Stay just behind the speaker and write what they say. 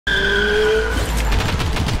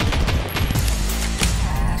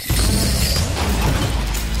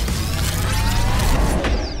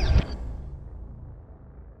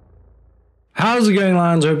How's it going,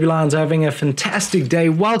 Lions? Hope you Lions are having a fantastic day.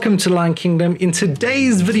 Welcome to Lion Kingdom. In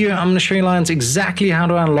today's video, I'm going to show you Lions exactly how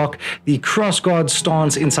to unlock the Crossguard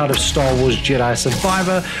stance inside of Star Wars Jedi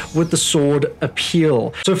Survivor with the sword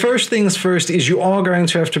appeal. So first things first is you are going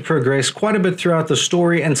to have to progress quite a bit throughout the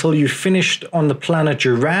story until you finished on the planet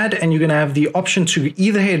Jarad, and you're going to have the option to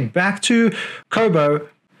either head back to Kobo.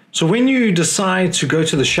 So when you decide to go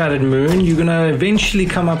to the Shattered Moon, you're going to eventually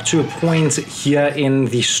come up to a point here in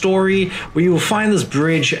the story where you will find this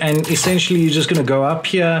bridge, and essentially you're just going to go up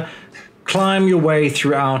here, climb your way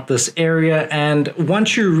throughout this area, and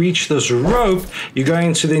once you reach this rope, you're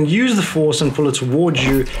going to then use the Force and pull it towards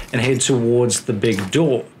you and head towards the big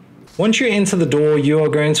door. Once you enter the door, you are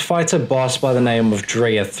going to fight a boss by the name of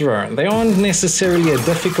Drea Throne. They aren't necessarily a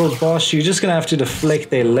difficult boss, you're just going to have to deflect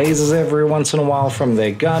their lasers every once in a while from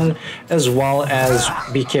their gun, as well as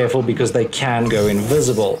be careful because they can go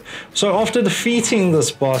invisible. So after defeating this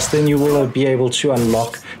boss, then you will be able to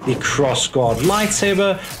unlock the Crossguard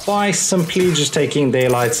Lightsaber by simply just taking their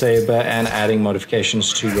lightsaber and adding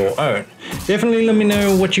modifications to your own. Definitely let me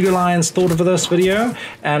know what you Lions thought of this video,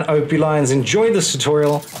 and I hope you Lions enjoyed this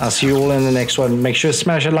tutorial. I'll see you all in the next one. Make sure to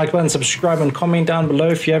smash that like button, subscribe, and comment down below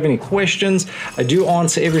if you have any questions. I do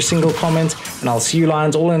answer every single comment, and I'll see you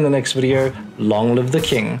Lions all in the next video. Long live the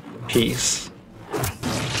King. Peace.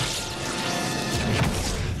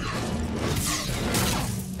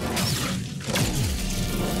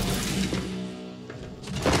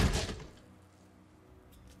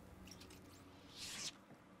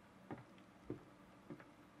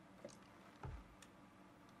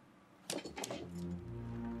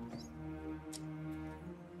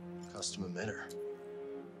 Custom emitter.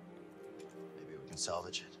 Maybe we can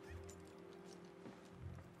salvage it.